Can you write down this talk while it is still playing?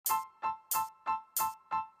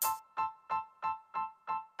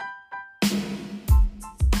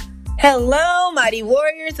Hello, mighty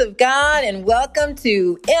warriors of God, and welcome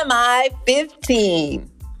to MI 15.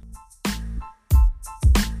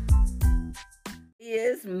 It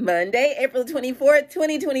is Monday, April 24th,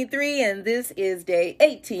 2023, and this is day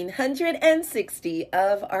 1860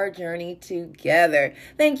 of our journey together.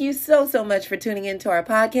 Thank you so much for tuning into our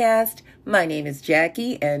podcast. My name is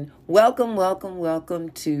Jackie, and welcome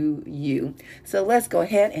to you. So let's go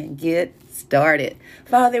ahead and get started.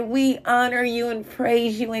 Father, we honor you and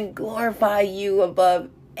praise you and glorify you above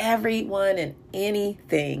everyone and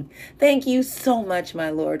anything. Thank you so much, my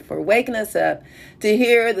Lord, for waking us up to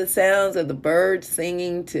hear the sounds of the birds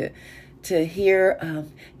singing, to hear,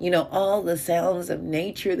 all the sounds of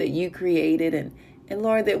nature that you created, and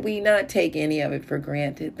Lord, that we not take any of it for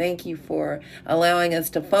granted. Thank you for allowing us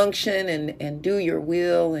to function and do your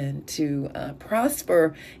will and to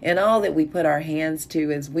prosper in all that we put our hands to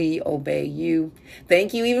as we obey you.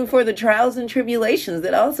 Thank you even for the trials and tribulations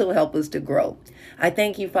that also help us to grow. I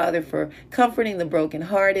thank you, Father, for comforting the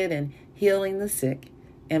brokenhearted and healing the sick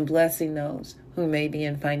and blessing those who may be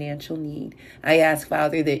in financial need. I ask,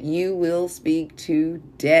 Father, that you will speak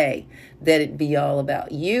today, that it be all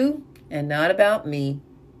about you and not about me.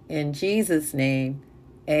 In Jesus' name,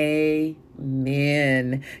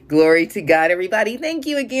 amen. Glory to God, everybody. Thank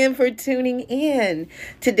you again for tuning in.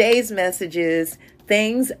 Today's message is,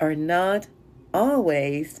 things are not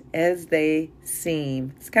always as they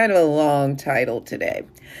seem. It's kind of a long title today.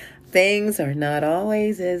 Things are not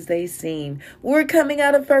always as they seem. We're coming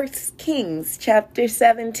out of 1 Kings chapter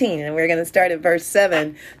 17, and we're going to start at verse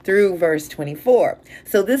 7 through verse 24.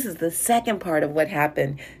 So this is the second part of what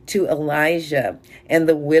happened to Elijah and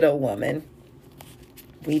the widow woman.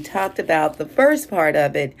 We talked about the first part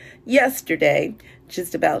of it yesterday,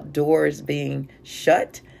 just about doors being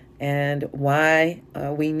shut and why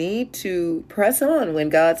we need to press on when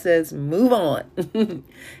God says, move on.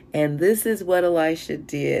 And this is what Elijah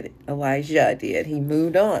did. He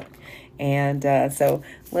moved on. And so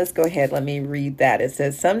let's go ahead. Let me read that. It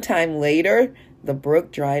says, sometime later, the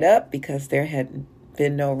brook dried up because there had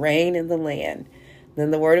been no rain in the land.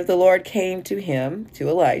 Then the word of the Lord came to him, to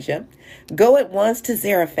Elijah, go at once to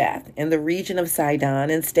Zarephath in the region of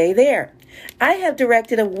Sidon and stay there. I have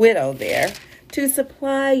directed a widow there to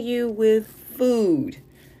supply you with food.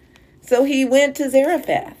 So he went to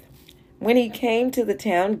Zarephath. When he came to the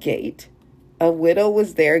town gate, a widow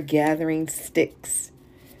was there gathering sticks.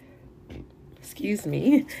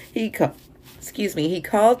 He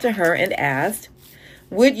called to her and asked,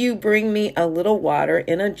 would you bring me a little water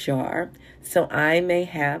in a jar so I may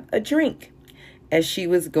have a drink? As she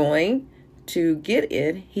was going to get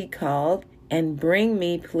it, he called, and bring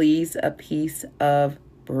me, please, a piece of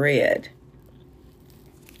bread.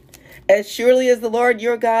 As surely as the Lord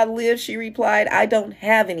your God lives, she replied, I don't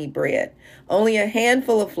have any bread, only a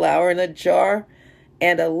handful of flour in a jar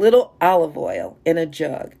and a little olive oil in a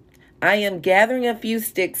jug. I am gathering a few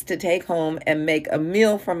sticks to take home and make a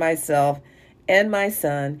meal for myself and my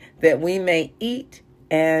son, that we may eat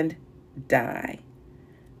and die.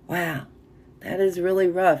 Wow, that is really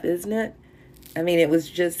rough, isn't it? I mean, it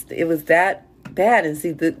was that bad. And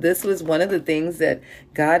see, this was one of the things that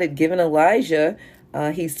God had given Elijah.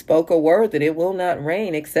 He spoke a word that it will not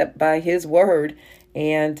rain except by his word.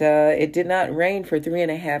 And it did not rain for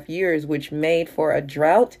 3.5 years, which made for a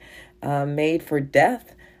drought, made for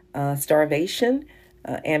death, starvation.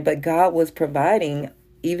 But God was providing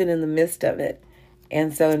even in the midst of it.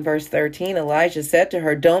 And so in verse 13, Elijah said to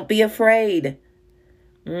her, don't be afraid.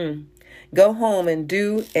 Go home and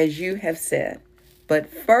do as you have said. But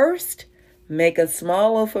first, make a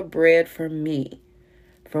small loaf of bread for me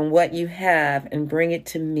from what you have and bring it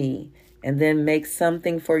to me, and then make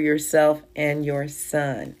something for yourself and your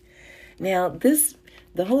son. Now,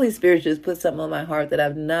 the Holy Spirit just put something on my heart that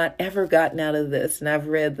I've not ever gotten out of this, and I've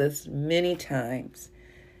read this many times.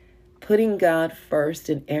 Putting God first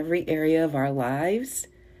in every area of our lives,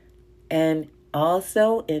 and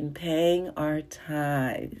also in paying our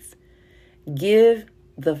tithes. Give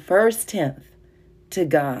the first tenth to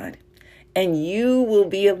God, and you will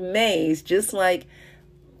be amazed, just like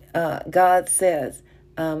God says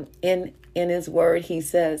in his word. He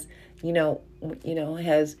says,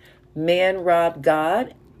 has man robbed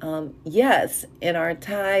God? Yes, in our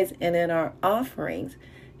tithes and in our offerings.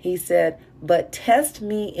 He said, but test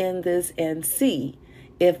me in this and see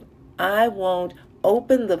if I won't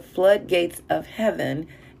open the floodgates of heaven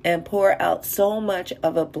and pour out so much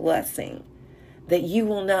of a blessing that you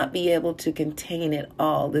will not be able to contain it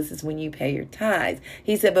all. This is when you pay your tithes.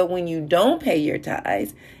 He said, but when you don't pay your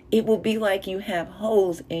tithes, it will be like you have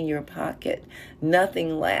holes in your pocket.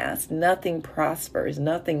 Nothing lasts, nothing prospers,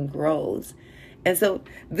 nothing grows. And so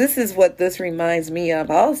this is what this reminds me of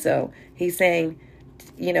also. He's saying,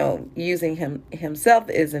 using himself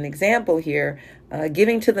as an example here,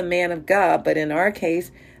 giving to the man of God, but in our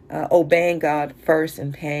case, obeying God first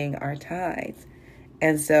and paying our tithes.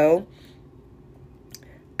 And so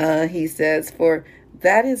he says, for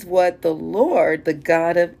that is what the Lord, the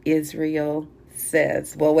God of Israel,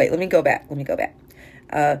 says. Well, wait, let me go back.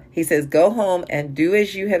 He says, go home and do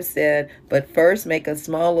as you have said, but first make a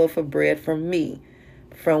small loaf of bread for me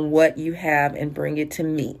from what you have and bring it to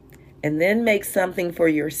me. And then make something for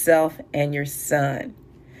yourself and your son.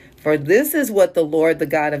 For this is what the Lord, the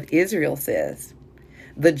God of Israel, says.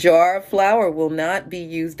 The jar of flour will not be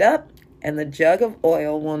used up, and the jug of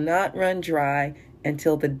oil will not run dry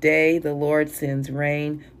until the day the Lord sends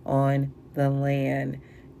rain on the land.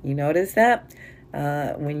 You notice that?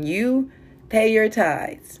 When you pay your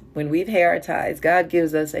tithes, when we pay our tithes, God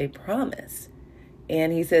gives us a promise.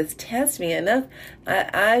 And he says, test me enough.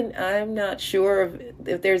 I'm not sure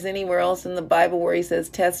if there's anywhere else in the Bible where he says,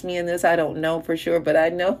 test me in this. I don't know for sure, but I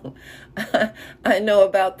know I know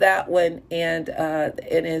about that one. And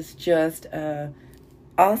it is just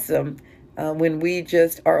awesome when we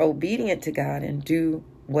just are obedient to God and do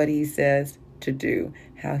what he says to do,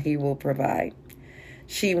 how he will provide.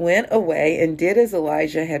 She went away and did as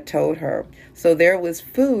Elijah had told her. So there was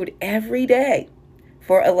food every day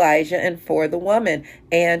for Elijah and for the woman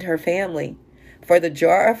and her family. For the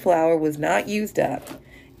jar of flour was not used up,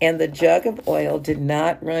 and the jug of oil did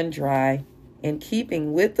not run dry, in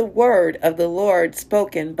keeping with the word of the Lord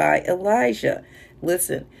spoken by Elijah.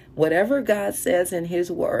 Listen, whatever God says in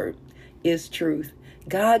his word is truth.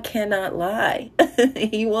 God cannot lie.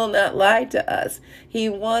 He will not lie to us. He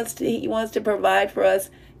wants to provide for us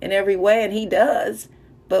in every way, and he does.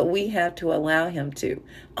 But we have to allow him to.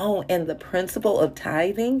 Oh, and the principle of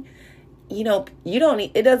tithing,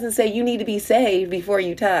 it doesn't say you need to be saved before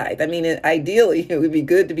you tithe. I mean, ideally, it would be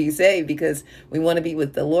good to be saved because we want to be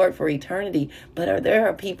with the Lord for eternity. But there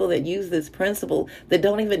are people that use this principle that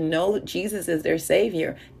don't even know Jesus is their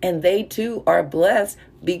Savior, and they too are blessed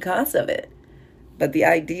because of it. But the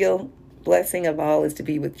ideal blessing of all is to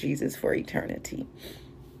be with Jesus for eternity.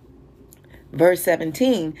 Verse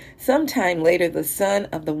 17, sometime later, the son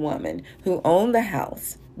of the woman who owned the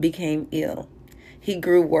house became ill. He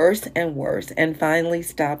grew worse and worse and finally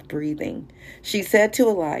stopped breathing. She said to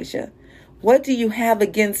Elijah, what do you have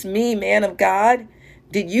against me, man of God?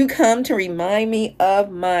 Did you come to remind me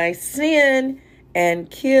of my sin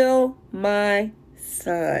and kill my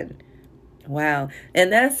son? Wow.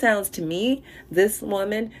 And that sounds to me, this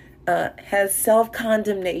woman has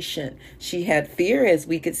self-condemnation. She had fear, as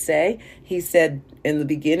we could say. He said in the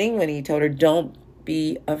beginning when he told her, don't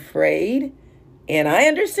be afraid. And I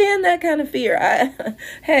understand that kind of fear.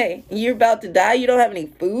 Hey, you're about to die. You don't have any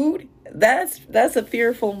food. That's a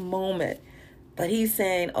fearful moment. But he's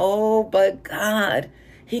saying, oh, but God,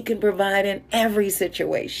 he can provide in every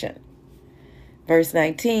situation. Verse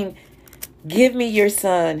 19, give me your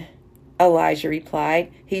son, Elijah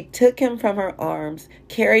replied. He took him from her arms,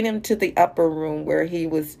 carried him to the upper room where he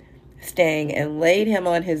was staying, and laid him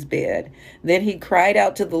on his bed. Then he cried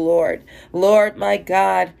out to the Lord, Lord, my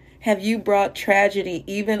God, have you brought tragedy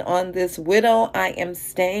even on this widow I am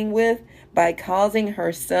staying with by causing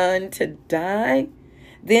her son to die?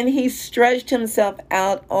 Then he stretched himself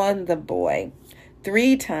out on the boy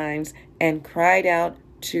 3 times and cried out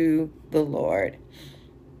to the Lord.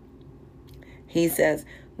 He says,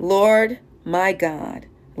 Lord, my God,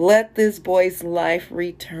 let this boy's life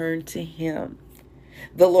return to him.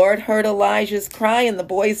 The Lord heard Elijah's cry, and the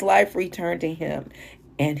boy's life returned to him,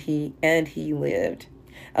 and he lived.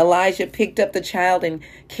 Elijah picked up the child and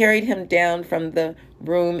carried him down from the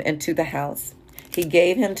room into the house. He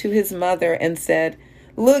gave him to his mother and said,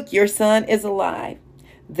 Look, your son is alive.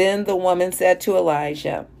 Then the woman said to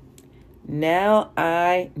Elijah, Now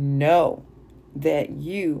I know that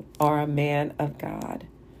you are a man of God,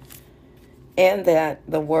 and that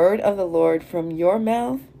the word of the Lord from your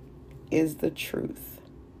mouth is the truth.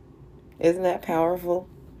 Isn't that powerful?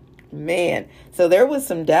 Man, so there was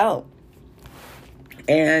some doubt.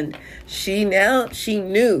 And she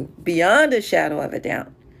knew beyond a shadow of a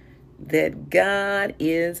doubt that God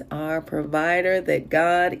is our provider, that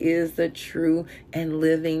God is the true and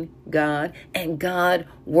living God, and God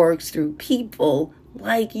works through people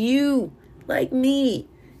like you, like me.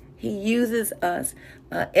 He uses us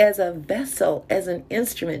as a vessel, as an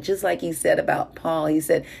instrument, just like he said about Paul. He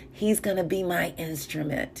said, he's going to be my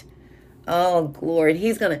instrument. Oh, glory.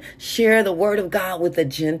 He's going to share the word of God with the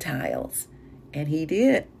Gentiles. And he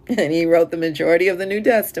did. And he wrote the majority of the New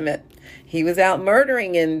Testament. He was out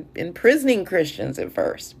murdering and imprisoning Christians at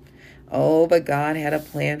first. Oh, but God had a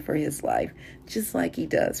plan for his life, just like he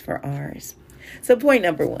does for ours. So point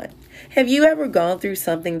number 1, have you ever gone through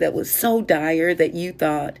something that was so dire that you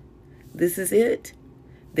thought, this is it?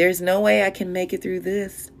 There's no way I can make it through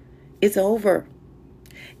this. It's over.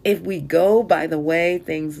 If we go by the way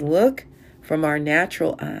things look from our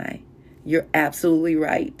natural eye, you're absolutely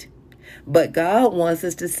right. But God wants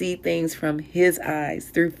us to see things from his eyes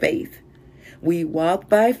through faith. We walk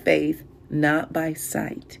by faith, not by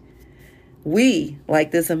sight. We,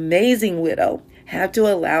 like this amazing widow, have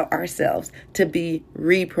to allow ourselves to be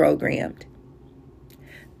reprogrammed.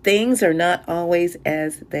 Things are not always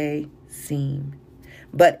as they seem.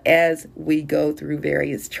 But as we go through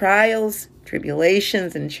various trials,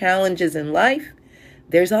 tribulations, and challenges in life,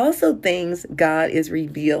 there's also things God is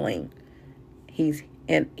revealing. He's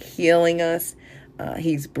healing us.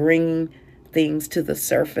 He's bringing things to the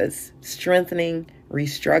surface, strengthening,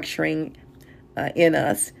 restructuring in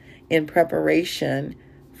us in preparation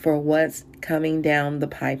for what's coming down the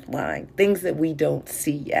pipeline, things that we don't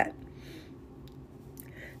see yet.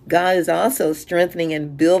 God is also strengthening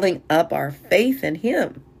and building up our faith in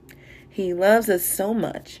him. He loves us so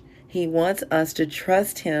much. He wants us to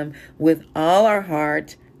trust him with all our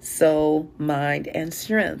heart, soul, mind, and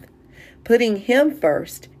strength, putting him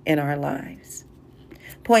first in our lives.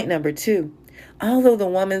 Point number 2, although the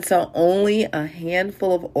woman saw only a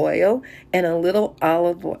handful of oil and a little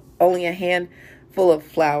olive oil, only a handful of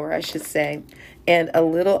flour, I should say, and a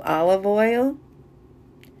little olive oil,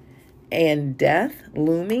 and death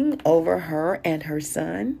looming over her and her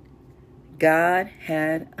son, God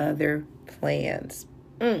had other plans.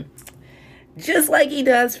 Just like he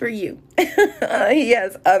does for you. He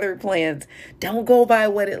has other plans. Don't go by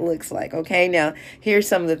what it looks like, okay? Now, here's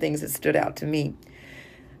some of the things that stood out to me.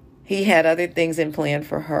 He had other things in plan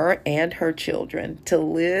for her and her children, to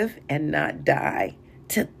live and not die,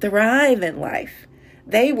 to thrive in life.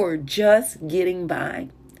 They were just getting by.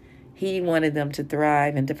 He wanted them to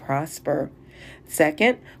thrive and to prosper.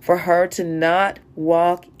 Second, for her to not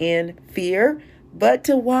walk in fear, but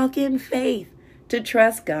to walk in faith, to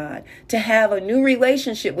trust God, to have a new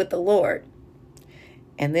relationship with the Lord.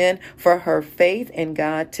 And then for her faith in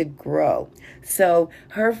God to grow. So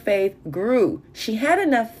her faith grew. She had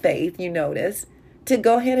enough faith, you notice, to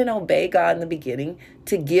go ahead and obey God in the beginning,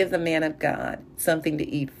 to give the man of God something to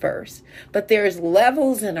eat first. But there's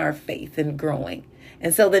levels in our faith and growing.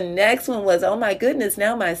 And so the next one was, oh my goodness,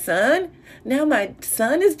 now my son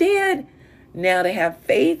is dead. Now to have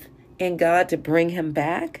faith in God to bring him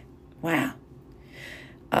back. Wow.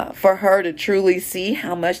 For her to truly see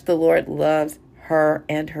how much the Lord loves her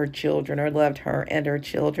and her children, or loved her and her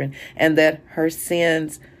children, and that her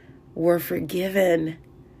sins were forgiven.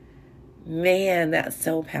 Man, that's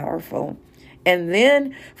so powerful. And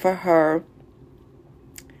then for her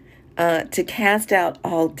to cast out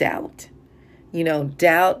all doubt. You know,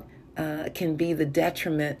 doubt can be the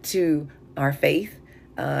detriment to our faith,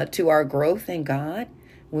 to our growth in God.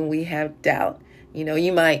 When we have doubt, you know,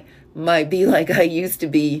 you might be like I used to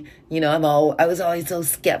be. You know, I was always so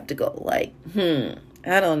skeptical. Like,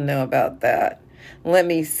 I don't know about that. Let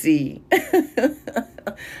me see.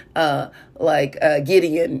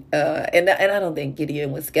 Gideon, and I don't think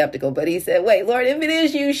Gideon was skeptical, but he said, wait, Lord, if it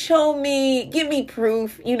is you, show me, give me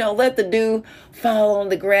proof, let the dew fall on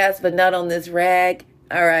the grass, but not on this rag.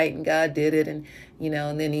 All right. And God did it. And,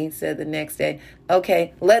 and then he said the next day,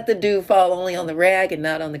 okay, let the dew fall only on the rag and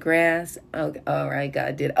not on the grass. Okay. All right.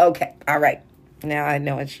 God did. Okay. All right. Now I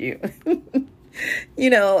know it's you.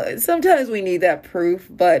 Sometimes we need that proof,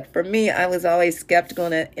 but for me, I was always skeptical,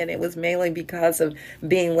 and it was mainly because of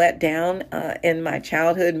being let down in my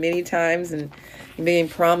childhood many times, and being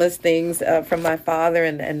promised things from my father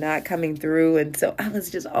and not coming through. And so I was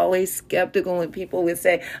just always skeptical when people would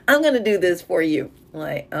say, I'm going to do this for you.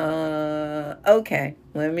 Like, okay,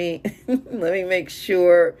 let me make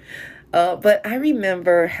sure. But I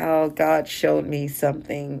remember how God showed me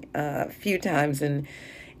something a few times, and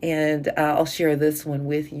I'll share this one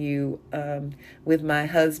with you, with my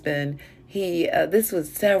husband. This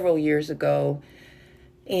was several years ago,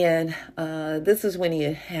 and this was when he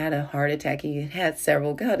had a heart attack. He had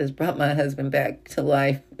several. God has brought my husband back to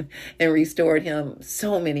life and restored him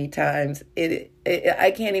so many times.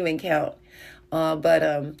 I can't even count.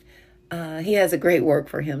 But he has a great work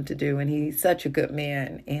for him to do, and he's such a good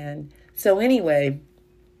man. And so anyway,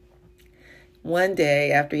 one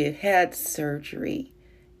day after he had surgery,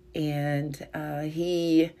 and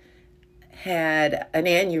he had an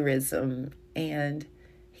aneurysm, and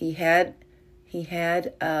he had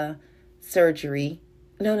surgery.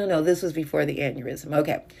 No, this was before the aneurysm.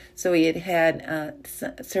 Okay, so he had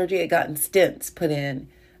surgery, had gotten stents put in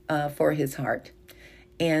for his heart.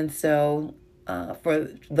 And so for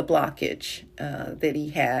the blockage that he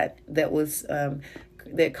had that was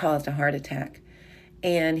that caused a heart attack.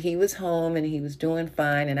 And he was home and he was doing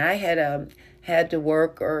fine. And I had to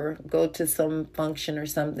work or go to some function or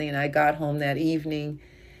something. And I got home that evening,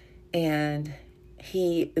 and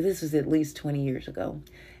this was at least 20 years ago.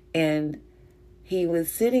 And he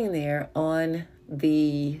was sitting there on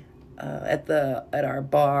at our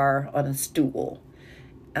bar on a stool.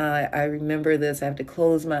 I remember this. I have to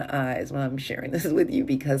close my eyes when I'm sharing this with you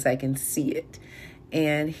because I can see it.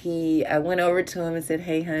 And I went over to him and said,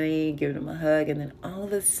 "Hey, honey," giving him a hug. And then all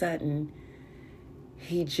of a sudden,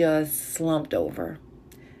 he just slumped over.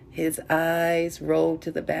 His eyes rolled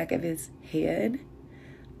to the back of his head.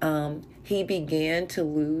 He began to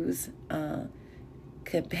lose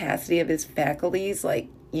capacity of his faculties, like,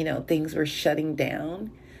 things were shutting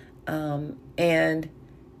down. And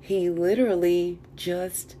he literally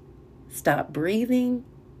just stopped breathing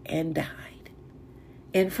and died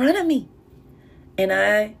in front of me. And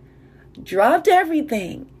I dropped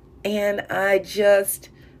everything, and I just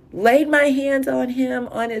laid my hands on him,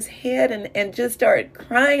 on his head, and just started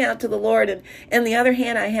crying out to the Lord. And in the other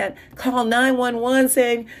hand, I had called 911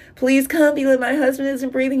 saying, "Please come, because my husband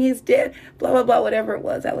isn't breathing, he's dead," blah, blah, blah, whatever it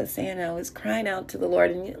was I was saying. I was crying out to the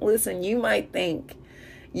Lord. And listen, you might think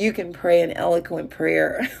you can pray an eloquent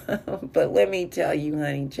prayer, but let me tell you,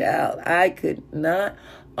 honey child, I could not.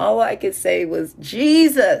 All I could say was,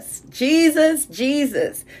 "Jesus, Jesus,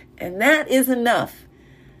 Jesus." And that is enough.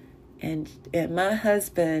 And my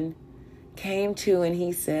husband came to and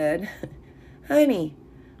he said, "Honey,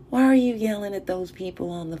 why are you yelling at those people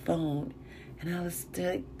on the phone?" And I was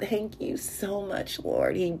like, "Thank you so much,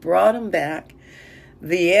 Lord." He brought him back.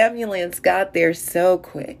 The ambulance got there so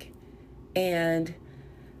quick. And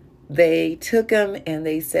they took him and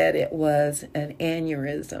they said it was an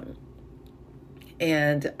aneurysm.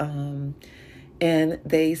 And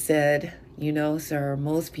they said, "Sir,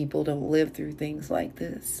 most people don't live through things like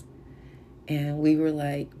this." And we were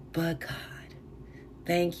like, "But God,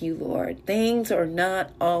 thank you, Lord. Things are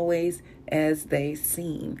not always as they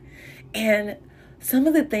seem." And some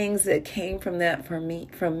of the things that came from that from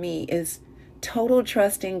me is total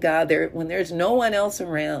trust in God. When there's no one else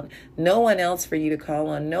around, no one else for you to call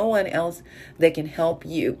on, no one else that can help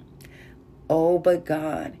you. Oh, but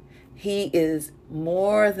God, He is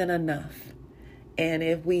more than enough. And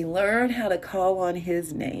if we learn how to call on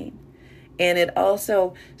His name, and it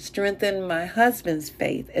also strengthened my husband's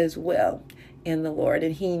faith as well in the Lord.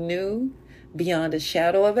 And he knew beyond a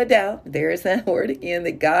shadow of a doubt, there's that word again,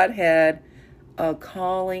 that God had a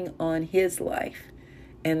calling on his life.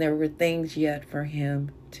 And there were things yet for him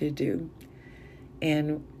to do.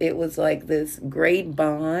 And it was like this great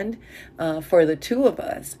bond for the two of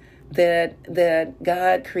us that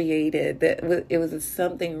God created. That it was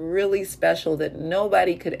something really special that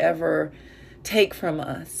nobody could ever take from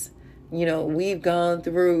us. We've gone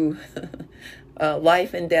through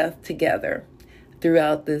life and death together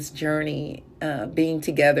throughout this journey, being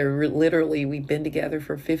together. Literally, we've been together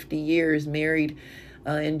for 50 years, married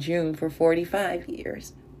in June for 45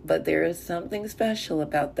 years. But there is something special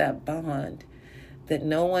about that bond that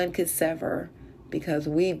no one could sever, because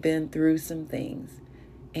we've been through some things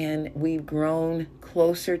and we've grown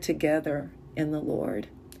closer together in the Lord.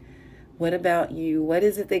 What about you? What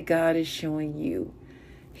is it that God is showing you?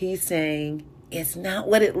 He's saying, it's not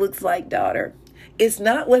what it looks like, daughter. It's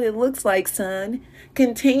not what it looks like, son.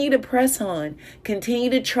 Continue to press on. Continue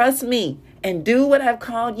to trust me and do what I've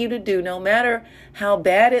called you to do, no matter how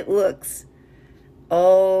bad it looks.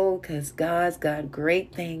 Oh, because God's got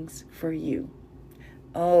great things for you.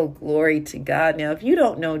 Oh, glory to God. Now, if you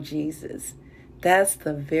don't know Jesus, that's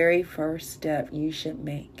the very first step you should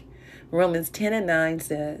make. Romans 10:9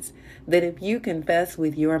 says that if you confess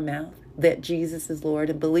with your mouth that Jesus is Lord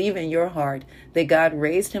and believe in your heart that God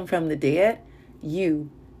raised him from the dead, you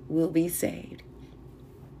will be saved.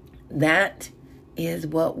 That is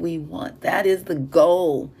what we want. That is the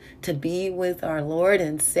goal, to be with our Lord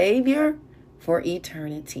and Savior for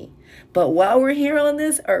eternity. But while we're here on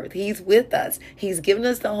this earth, he's with us. He's given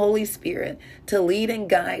us the Holy Spirit to lead and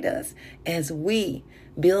guide us as we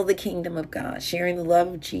build the kingdom of God, sharing the love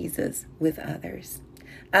of Jesus with others.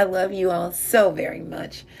 I love you all so very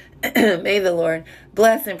much. May the Lord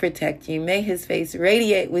bless and protect you. May his face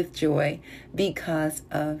radiate with joy because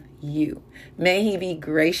of you. May he be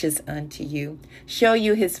gracious unto you, show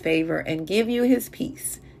you his favor, and give you his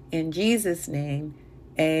peace. In Jesus' name,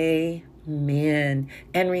 amen. Amen.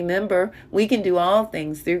 And remember, we can do all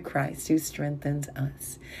things through Christ who strengthens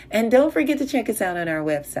us. And don't forget to check us out on our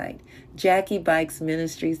website,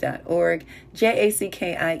 JackieBikesMinistries.org,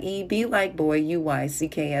 JACKIE, like boy,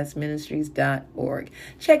 UYCKS Ministries.org.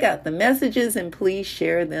 Check out the messages and please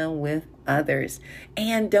share them with others.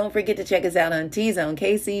 And don't forget to check us out on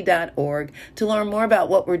tzonekc.org to learn more about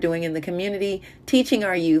what we're doing in the community, teaching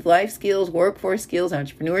our youth life skills, workforce skills,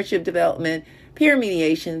 entrepreneurship development, peer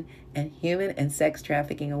mediation, and human and sex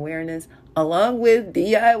trafficking awareness, along with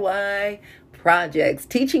DIY projects,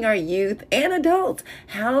 teaching our youth and adults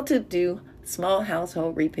how to do small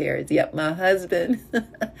household repairs. Yep, my husband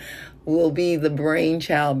will be the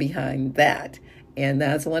brainchild behind that. And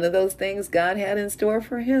that's one of those things God had in store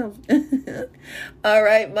for him. All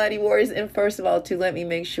right, Mighty Warriors. And first of all, too, let me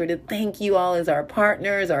make sure to thank you all as our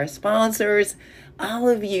partners, our sponsors. All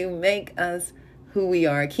of you make us who we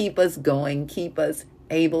are. Keep us going. Keep us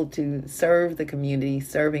able to serve the community,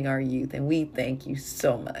 serving our youth. And we thank you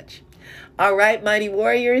so much. All right, Mighty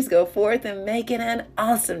Warriors, go forth and make it an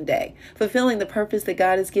awesome day, fulfilling the purpose that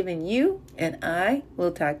God has given you. And I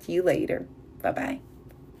will talk to you later. Bye-bye.